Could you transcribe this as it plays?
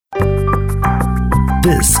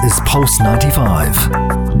This is Pulse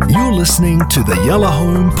 95. You're listening to the Yellow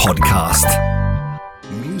Home Podcast.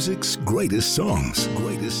 Music's greatest songs.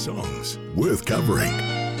 Worth covering.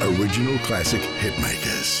 Original classic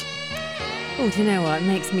hitmakers. Oh, do you know what? It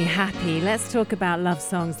makes me happy. Let's talk about love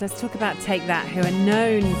songs. Let's talk about Take That, who are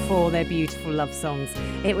known for their beautiful love songs.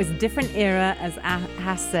 It was a different era, as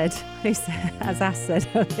Ash said. As Ash said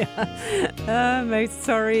earlier. I'm most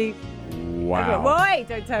sorry. Wow. Wait,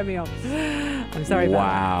 don't turn me off. I'm sorry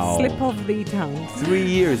about that. Slip of the tongue. 3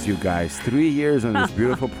 years, you guys. 3 years on this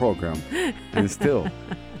beautiful program. And still.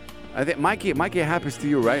 I think, Mikey, it happens to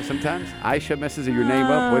you, right? Sometimes Aisha messes your name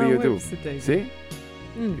up. What do you do? See?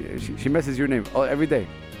 She messes your name every day.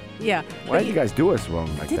 Yeah. Why do you guys do us wrong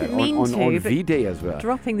like that? Didn't mean on V-Day as well.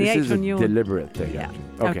 Dropping the this H on your... This is a deliberate thing. Yeah.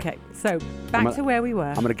 Okay. So, back to where we were.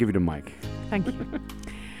 I'm going to give you the mic. Thank you.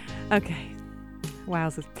 Okay.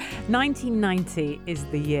 Wowzers. 1990 is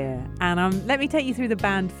the year. And let me take you through the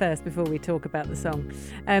band first before we talk about the song.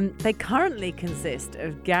 They currently consist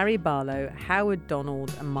of Gary Barlow, Howard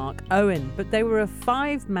Donald and Mark Owen. But they were a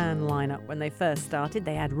 5-man lineup when they first started.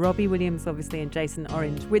 They had Robbie Williams, obviously, and Jason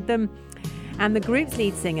Orange with them. And the group's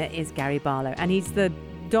lead singer is Gary Barlow. And he's the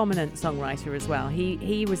dominant songwriter as well.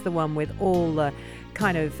 He was the one with all the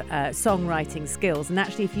kind of songwriting skills. And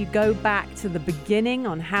actually, if you go back to the beginning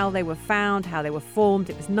on how they were found, how they were formed,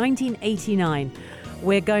 it was 1989.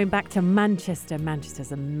 We're going back to Manchester.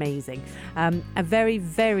 Manchester's amazing. A very,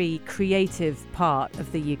 very creative part of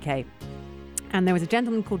the UK. And there was a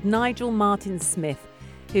gentleman called Nigel Martin Smith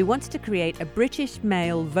who wanted to create a British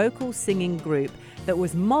male vocal singing group that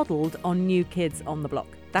was modelled on New Kids on the Block.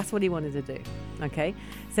 That's what he wanted to do. Okay,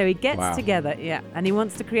 so he gets together, and he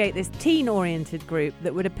wants to create this teen-oriented group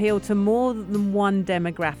that would appeal to more than one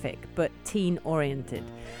demographic, but teen-oriented.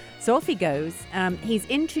 So off he goes. He's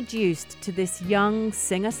introduced to this young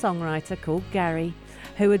singer-songwriter called Gary,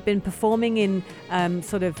 who had been performing in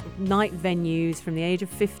sort of night venues from the age of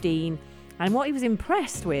 15. And what he was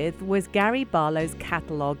impressed with was Gary Barlow's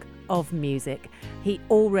catalogue of music he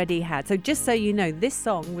already had. So just so you know, this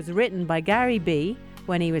song was written by Gary B.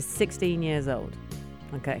 when he was 16 years old.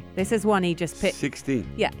 Okay, this is one he just picked.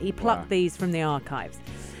 16? Yeah, he plucked these from the archives.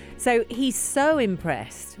 So he's so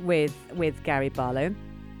impressed with Gary Barlow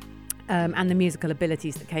and the musical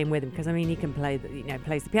abilities that came with him, because I mean he can play,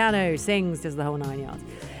 plays the piano, sings, does the whole 9 yards.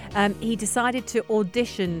 He decided to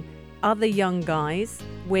audition other young guys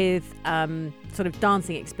with sort of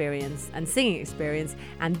dancing experience and singing experience,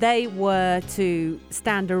 and they were to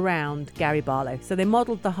stand around Gary Barlow. So they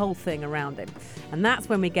modelled the whole thing around him. And that's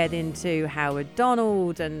when we get into Howard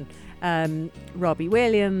Donald and Robbie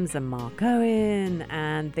Williams and Mark Owen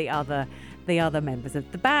and the other members of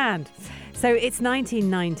the band. So it's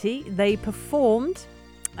 1990. They performed.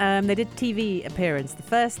 They did TV appearance, the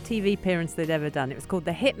first TV appearance they'd ever done. It was called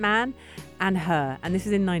The Hitman and Her, and this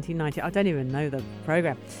was in 1990. I don't even know the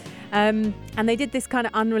program. And they did this kind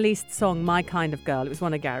of unreleased song, My Kind of Girl. It was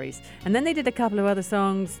one of Gary's. And then they did a couple of other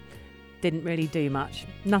songs. Didn't really do much.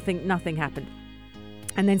 Nothing happened.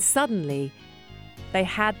 And then suddenly they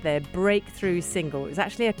had their breakthrough single. It was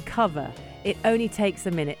actually a cover. It Only Takes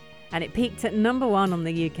a Minute. And it peaked at number 1 on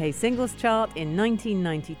the UK singles chart in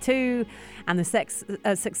 1992. And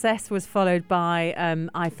the success was followed by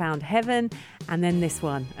I Found Heaven. And then this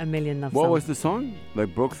one, A Million Love Songs. What was the song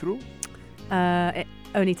that broke through? It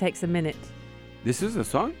Only Takes a Minute. This is a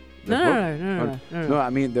song? No. No, I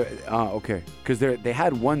mean, okay. Because they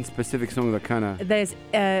had one specific song that kind of... There's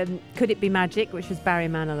Could It Be Magic, which was Barry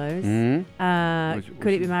Manilow's. Mm-hmm.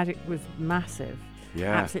 Could It Be Magic was massive.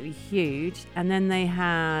 Yeah. Absolutely huge. And then they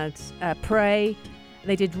had Pray.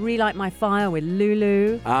 They did Relight My Fire with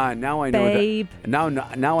Lulu. Now I know Babe.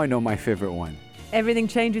 Now I know my favorite one. Everything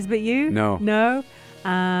Changes But You? No. No.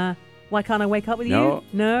 Why Can't I Wake Up With You?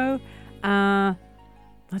 No. I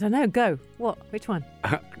don't know. Go. What? Which one?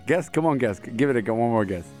 Guess. Come on, guess. Give it one more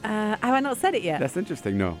guess. Have I not said it yet? That's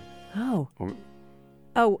interesting. No.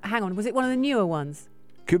 Oh, hang on. Was it one of the newer ones?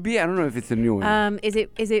 Could be. I don't know if it's a new one. Is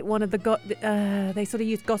it one of the they sort of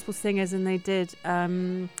used gospel singers and they did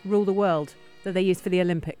Rule the World that they used for the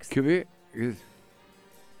Olympics? Could be.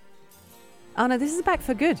 Oh no, this is Back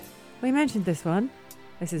for Good. We mentioned this one.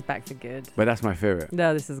 This is Back for Good. But that's my favorite.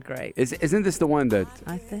 No, this is great. Isn't this the one that...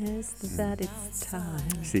 I think that it's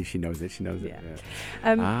time. See, she knows it.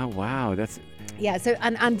 Yeah. Wow. Yeah, so,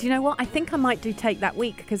 and do you know what? I think I might do Take That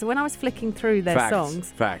Week, because when I was flicking through their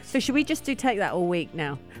songs... Facts. So should we just do Take That all week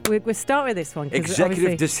now? We'll start with this one.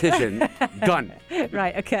 Executive decision. Done.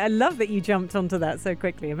 Right, okay. I love that you jumped onto that so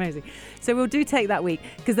quickly. Amazing. So we'll do Take That Week,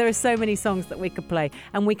 because there are so many songs that we could play,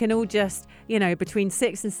 and we can all just, between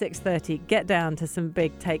 6 and 6:30, get down to some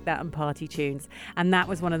big Take That and party tunes. And that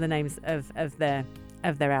was one of the names of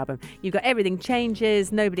their album. You've got Everything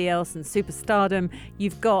Changes, Nobody Else, and Superstardom.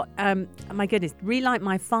 You've got, my goodness, Relight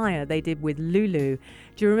My Fire they did with Lulu.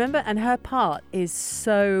 Do you remember? And her part is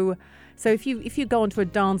so if you go onto a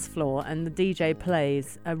dance floor and the DJ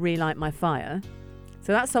plays Relight My Fire,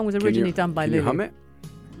 so that song was originally done by Lulu. Can you hum it?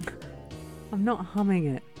 I'm not humming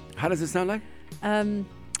it. How does it sound like?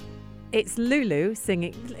 It's Lulu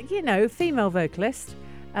singing, female vocalist.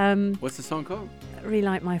 What's the song called?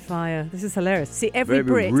 Relight My Fire. This is hilarious. See, every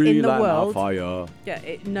Brit in the world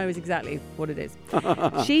it knows exactly what it is.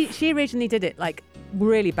 She originally did it like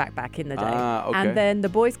really back in the day. Okay. And then the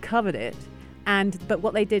boys covered it. But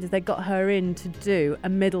what they did is they got her in to do a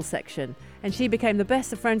middle section. And she became the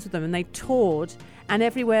best of friends with them, and they toured, and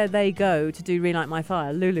everywhere they go to do Relight My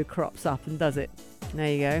Fire, Lulu crops up and does it.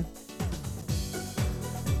 There you go.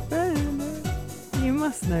 You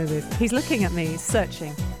must know this. He's looking at me, he's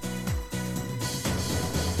searching.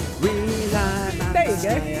 There you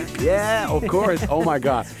go. Yeah, of course. Oh my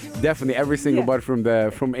God, definitely every single bud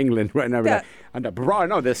from England right now. Yeah. Bro, I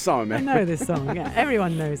know this song, man. I know this song. Yeah,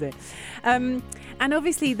 everyone knows it. And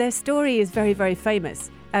obviously their story is very, very famous.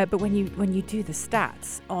 But when you do the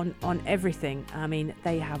stats on everything, I mean,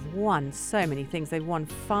 they have won so many things. They've won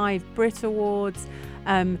 5 Brit Awards.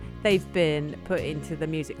 They've been put into the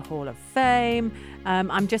Music Hall of Fame.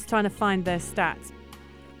 I'm just trying to find their stats,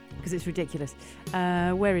 because it's ridiculous.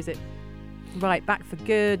 Where is it? Right, Back for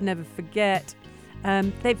Good, Never Forget.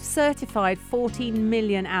 They've certified 14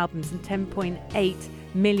 million albums and 10.8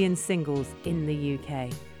 million singles in the UK.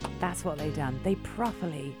 That's what they've done. They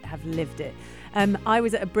properly have lived it. I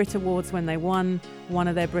was at a Brit Awards when they won one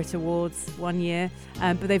of their Brit Awards one year,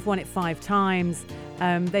 but they've won it 5 times.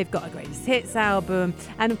 They've got a greatest hits album,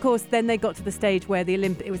 and of course then they got to the stage where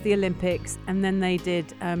it was the Olympics, and then they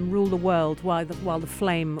did Rule the World while the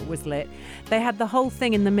flame was lit. They had the whole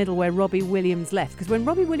thing in the middle where Robbie Williams left, because when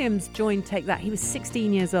Robbie Williams joined Take That, he was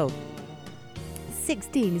 16 years old.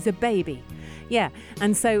 16, he's a baby. Yeah,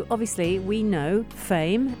 and so obviously we know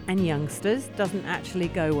fame and youngsters doesn't actually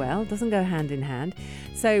go well, doesn't go hand in hand.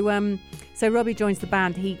 So Robbie joins the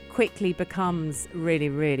band. He quickly becomes really,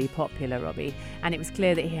 really popular, Robbie. And it was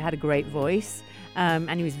clear that he had a great voice. And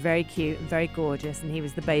he was very cute and very gorgeous, and he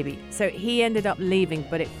was the baby. So he ended up leaving,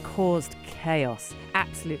 but it caused chaos,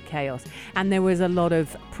 absolute chaos. And there was a lot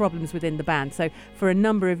of problems within the band. So for a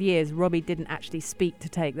number of years, Robbie didn't actually speak to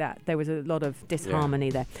Take That. There was a lot of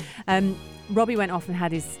disharmony there. Robbie went off and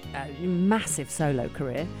had his massive solo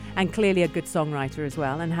career, and clearly a good songwriter as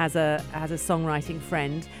well, and has a songwriting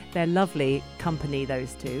friend. They're lovely company,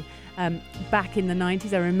 those two. Back in the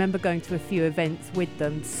 90s, I remember going to a few events with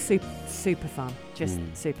them. Super fun, just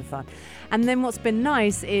super fun. And then what's been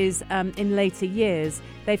nice is in later years,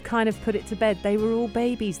 they've kind of put it to bed. They were all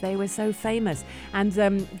babies. They were so famous.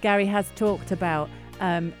 And Gary has talked about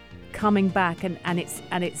coming back, and it's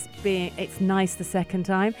nice the second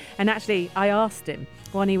time. And actually, I asked him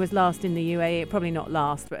when he was last in the UAE, probably not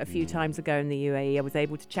last, but a few times ago in the UAE, I was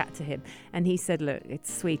able to chat to him, and he said, look,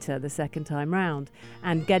 it's sweeter the second time round.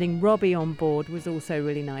 And getting Robbie on board was also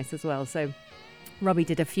really nice as well. So Robbie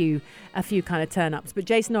did a few kind of turn-ups, but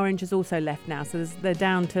Jason Orange has also left now, so they're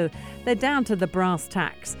down to the brass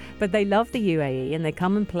tacks. But they love the UAE, and they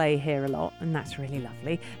come and play here a lot, and that's really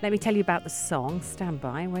lovely. Let me tell you about the song. Stand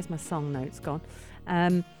by. Where's my song notes gone?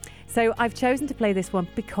 So I've chosen to play this one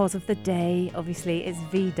because of the day. Obviously, it's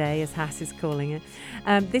V-Day, as Hass is calling it.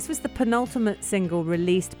 This was the penultimate single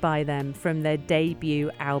released by them from their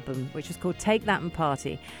debut album, which was called Take That and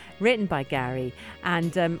Party, written by Gary.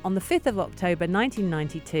 And on the 5th of October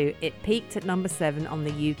 1992, it peaked at number 7 on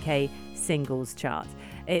the UK singles chart.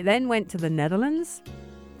 It then went to the Netherlands.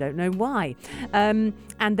 Don't know why. And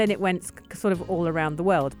then it went sort of all around the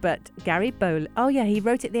world. But Gary Bowler, he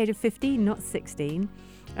wrote it at the age of 15, not 16.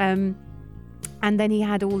 And then he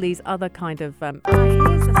had all these other kind of...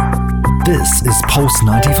 This is Pulse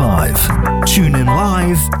 95. Tune in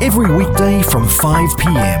live every weekday from 5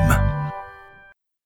 p.m.